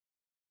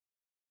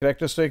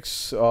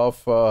Characteristics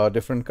of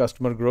different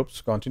customer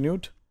groups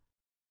continued.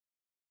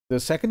 The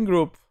second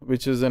group,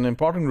 which is an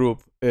important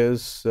group,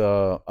 is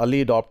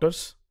early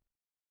adopters.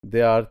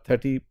 They are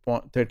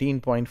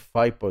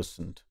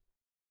 13.5%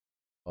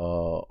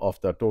 of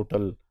the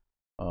total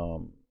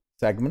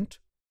segment.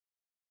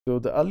 So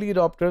the early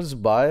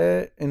adopters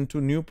buy into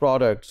new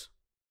products,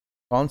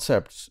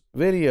 concepts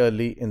very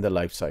early in the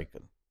life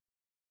cycle.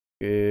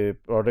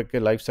 Product के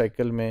life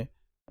cycle में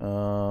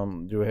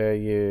जो है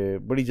ये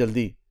बड़ी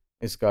जल्दी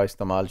इसका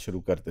इस्तेमाल शुरू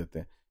कर देते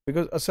हैं,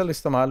 बिकॉज असल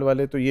इस्तेमाल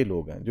वाले तो ये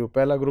लोग हैं. जो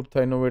पहला ग्रुप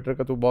था इनोवेटर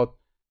का तो बहुत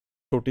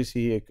छोटी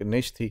सी एक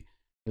निश थी,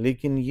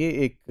 लेकिन ये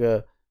एक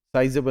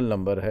साइजेबल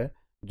नंबर है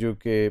जो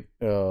कि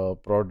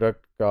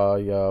प्रोडक्ट का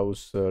या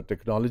उस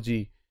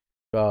टेक्नोलॉजी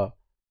का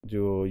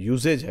जो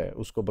यूजेज है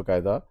उसको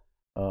बाकायदा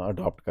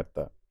अडॉप्ट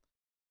करता है.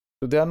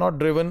 तो they are not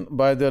driven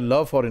by the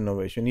love for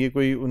innovation. ये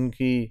कोई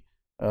उनकी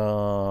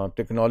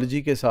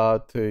टेक्नोलॉजी के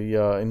साथ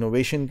या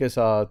इनोवेशन के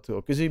साथ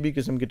और किसी भी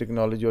किस्म की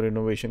टेक्नोलॉजी और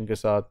इनोवेशन के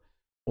साथ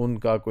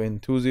उनका कोई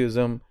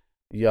इंथुजियाज़म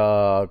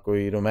या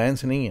कोई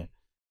रोमांस नहीं है,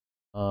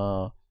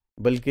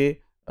 बल्कि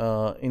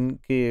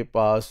इनके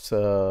पास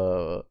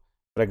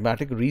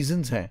प्रैग्मेटिक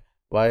रीजंस हैं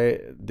why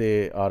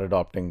they are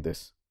adopting this.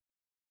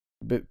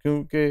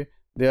 क्योंकि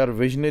they are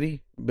visionary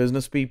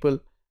business people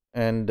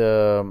and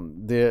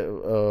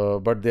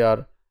but they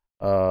are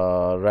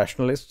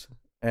rationalists,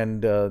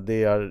 and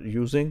they are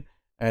using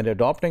and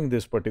adopting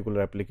this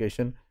particular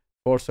application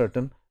for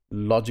certain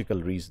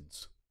logical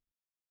reasons.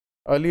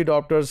 Early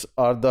adopters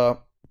are the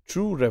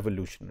true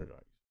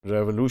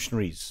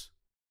revolutionaries.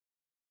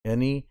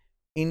 यानी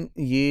इन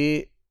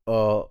ये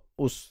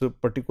उस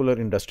particular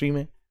industry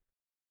में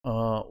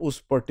उस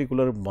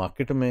particular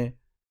market में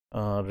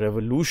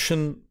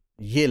revolution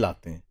ये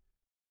लाते हैं,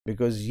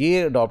 because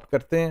ये adopt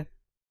करते हैं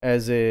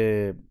as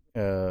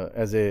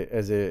a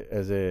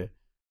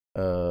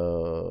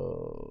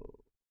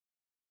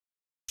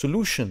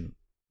solution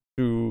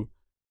to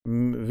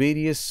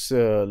various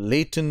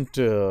latent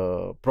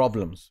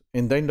problems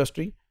in the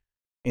industry,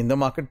 in the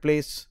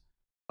marketplace,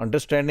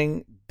 understanding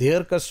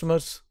their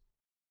customers.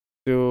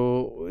 तो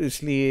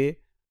इसलिए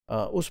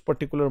उस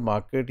पर्टिकुलर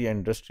मार्केट या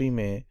इंडस्ट्री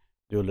में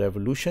जो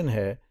रेवोल्यूशन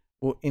है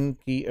वो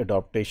इनकी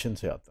अडॉप्टेशन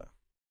से आता है.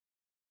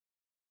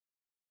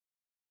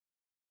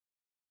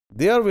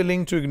 They are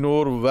willing to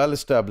ignore well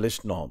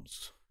established norms.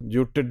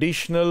 जो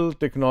ट्रेडिशनल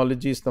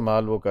टेक्नोलॉजी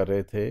इस्तेमाल वो कर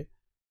रहे थे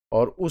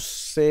और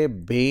उससे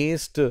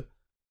बेस्ड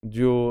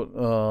जो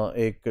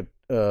एक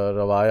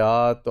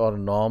रवायात और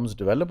नॉर्म्स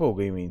डेवलप हो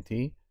गई हुई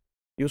थी,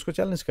 ये उसको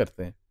चैलेंज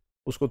करते हैं,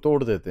 उसको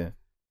तोड़ देते हैं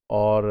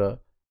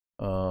और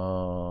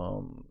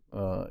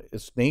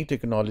इस नई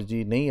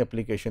टेक्नोलॉजी नई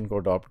एप्लीकेशन को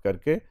अडॉप्ट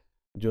करके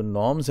जो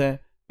नॉर्म्स हैं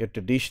या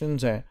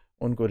ट्रेडिशंस हैं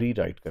उनको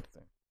रीराइट करते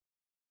हैं.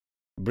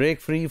 Break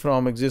free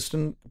from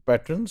existing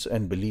patterns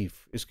and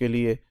belief. इसके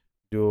लिए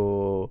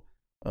जो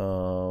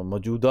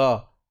मौजूदा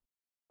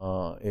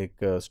एक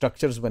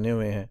स्ट्रक्चर्स बने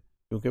हुए हैं,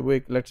 क्योंकि वो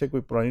एक लेट्स से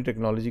कोई पुरानी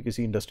टेक्नोलॉजी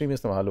किसी इंडस्ट्री में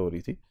इस्तेमाल हो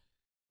रही थी,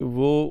 तो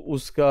वो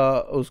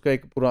उसका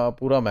एक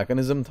पूरा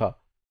मैकेनिज़्म था.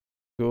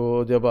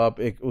 तो जब आप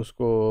एक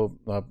उसको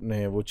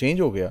आपने वो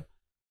चेंज हो गया,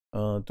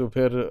 तो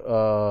फिर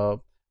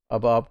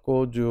अब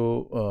आपको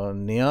जो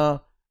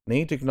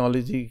नई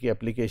टेक्नोलॉजी की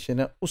एप्लीकेशन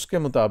है उसके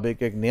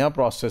मुताबिक एक नया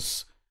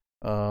प्रोसेस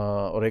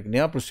और एक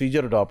नया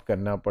प्रोसीजर अडॉप्ट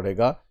करना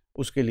पड़ेगा.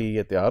 उसके लिए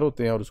ये तैयार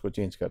होते हैं और उसको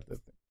चेंज कर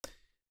देते हैं.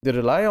 They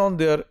rely on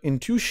their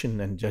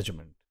intuition and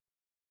judgement.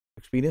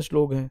 Experience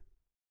लोग हैं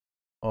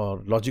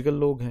और लॉजिकल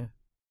लोग हैं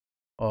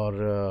और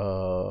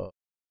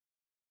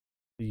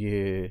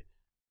ये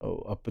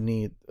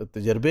अपनी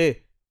तजर्बे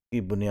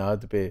की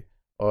बुनियाद पे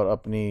और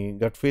अपनी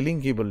गट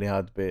फीलिंग की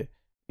बुनियाद पे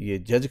ये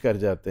जज कर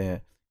जाते हैं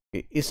कि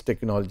इस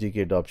टेक्नोलॉजी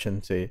के अडॉप्शन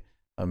से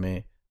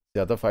हमें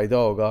ज़्यादा फ़ायदा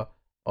होगा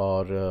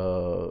और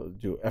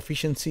जो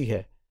एफिशिएंसी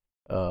है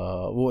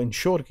वो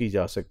इंश्योर की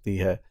जा सकती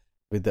है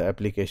with the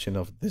application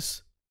of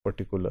this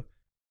particular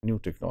new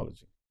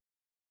technology.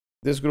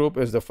 This group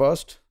is the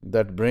first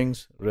that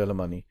brings real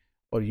money.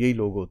 और यही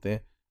लोग होते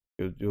हैं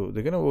जो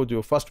देखें ना, वो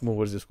जो फर्स्ट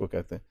मूवर्स जिसको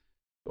कहते हैं,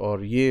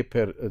 और ये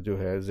फिर जो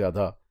है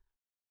ज़्यादा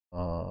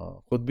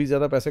ख़ुद भी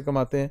ज़्यादा पैसे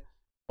कमाते हैं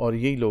और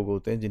यही लोग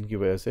होते हैं जिनकी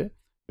वजह से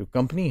जो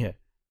कंपनी है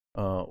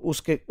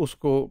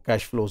उसको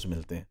कैश फ्लोज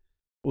मिलते हैं,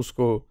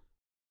 उसको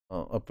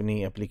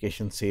अपनी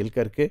एप्लीकेशन सेल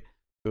करके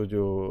तो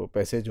जो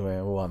पैसे जो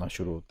हैं वो आना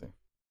शुरू होते हैं.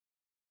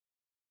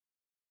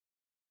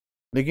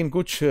 लेकिन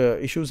कुछ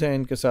इश्यूज हैं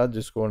इनके साथ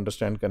जिसको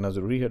अंडरस्टैंड करना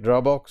ज़रूरी है.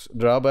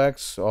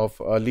 Drawbacks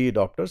of early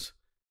adopters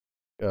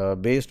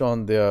based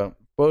on their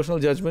personal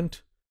judgement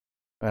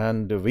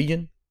and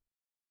vision.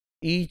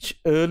 Each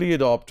early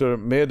adopter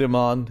may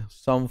demand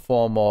some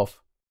form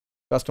of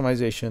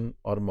customization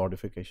और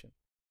मॉडिफिकेशन.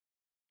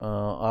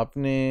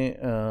 आपने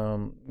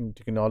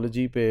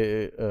टेक्नोलॉजी पे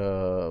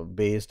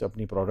बेस्ड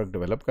अपनी प्रोडक्ट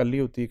डेवलप कर ली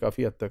होती है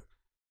काफ़ी हद तक,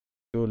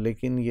 तो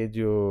लेकिन ये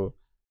जो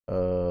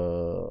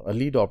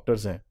अर्ली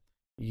अडॉप्टर्स हैं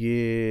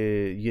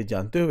ये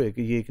जानते हुए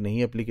कि ये एक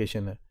नई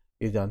एप्लीकेशन है,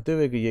 ये जानते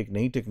हुए कि ये एक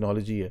नई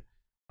टेक्नोलॉजी है,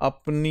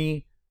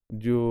 अपनी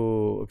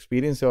जो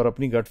एक्सपीरियंस है और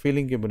अपनी गट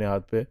फीलिंग की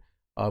बुनियाद पे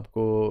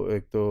आपको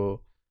एक तो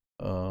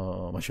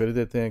मशवरे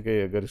देते हैं कि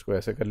अगर इसको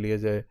ऐसे कर लिया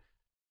जाए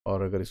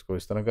और अगर इसको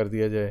इस तरह कर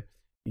दिया जाए,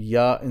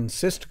 या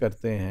इंसिस्ट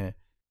करते हैं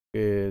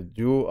कि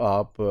जो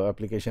आप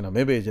एप्लीकेशन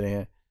हमें भेज रहे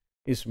हैं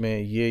इसमें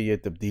ये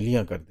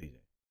तब्दीलियां कर दी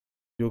जाए,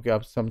 जो कि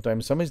आप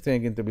समटाइम्स समझते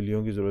हैं कि इन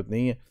तब्दीलियों की ज़रूरत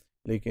नहीं है,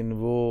 लेकिन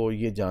वो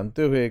ये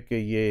जानते हुए कि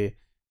ये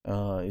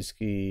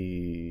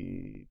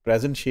इसकी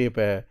प्रेजेंट शेप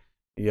है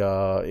या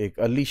एक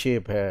अर्ली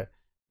शेप है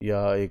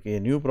या एक ये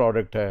न्यू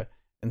प्रोडक्ट है,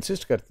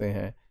 इंसिस्ट करते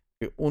हैं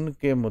कि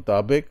उनके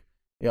मुताबिक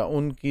या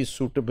उनकी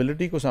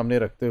सूटेबिलिटी को सामने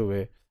रखते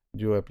हुए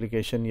जो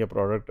एप्लीकेशन या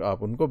प्रोडक्ट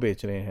आप उनको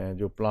बेच रहे हैं,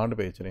 जो प्लांट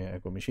बेच रहे हैं,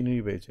 कोई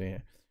मशीनरी बेच रहे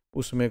हैं,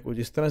 उसमें कुछ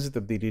इस तरह से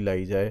तब्दीली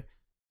लाई जाए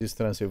जिस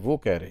तरह से वो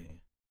कह रहे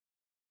हैं.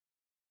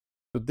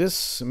 तो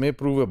this may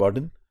prove a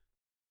burden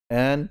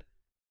and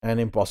an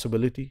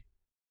impossibility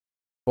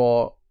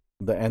for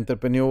the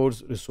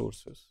entrepreneur's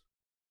resources.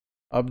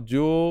 अब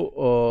जो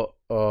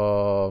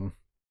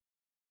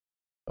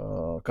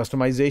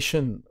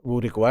कस्टमाइजेशन वो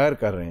रिक्वायर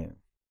कर रहे हैं,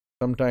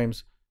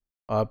 समटाइम्स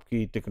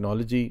आपकी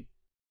टेक्नोलॉजी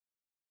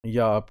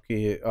या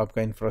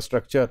आपका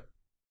इंफ्रास्ट्रक्चर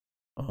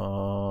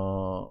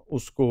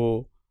उसको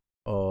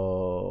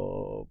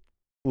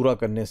पूरा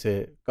करने से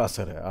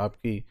कासर है,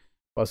 आपकी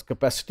पास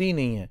कैपेसिटी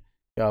नहीं है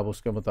कि आप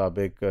उसके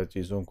मुताबिक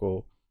चीज़ों को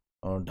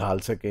ढाल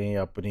सकें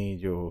या अपनी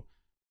जो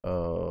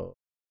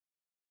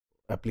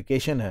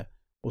एप्लीकेशन है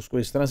उसको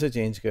इस तरह से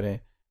चेंज करें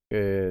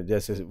कि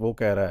जैसे वो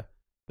कह रहा है,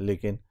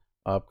 लेकिन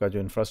आपका जो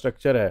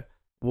इंफ्रास्ट्रक्चर है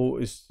वो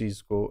इस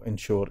चीज़ को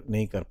इंश्योर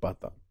नहीं कर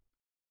पाता.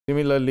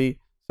 Similarly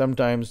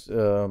sometimes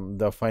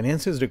the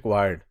finance is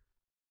required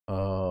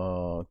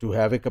to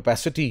have a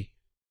capacity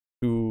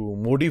to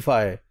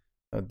modify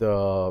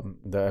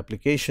the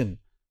application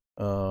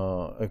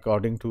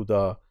according to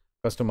the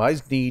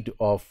customized need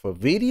of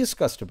various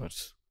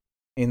customers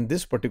in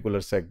this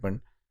particular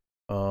segment.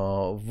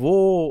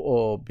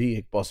 वो भी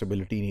एक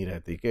पॉसिबिलिटी नहीं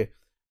रहती कि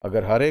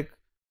अगर हर एक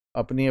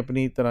अपनी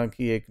अपनी तरह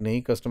की एक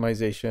नई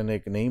कस्टमाइजेशन,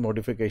 एक नई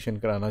मॉडिफिकेशन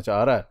कराना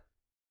चाह रहा है,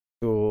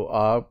 तो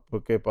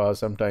आपके पास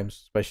sometimes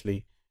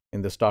specially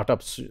in the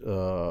startups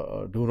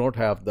do not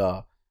have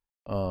the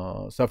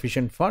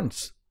sufficient funds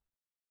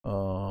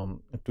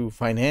to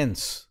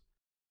finance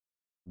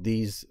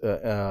these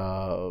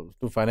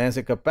to finance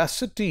a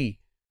capacity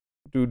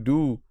to do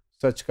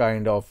such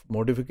kind of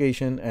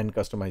modification and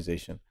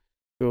customization.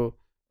 So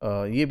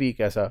ये भी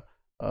एक ऐसा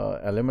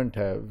element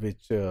है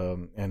which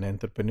an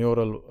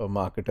entrepreneurial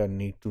marketer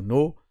need to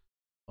know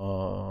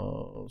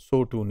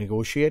so to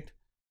negotiate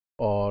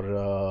or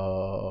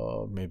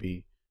maybe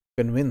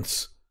convince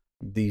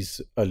these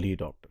early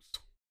adopters.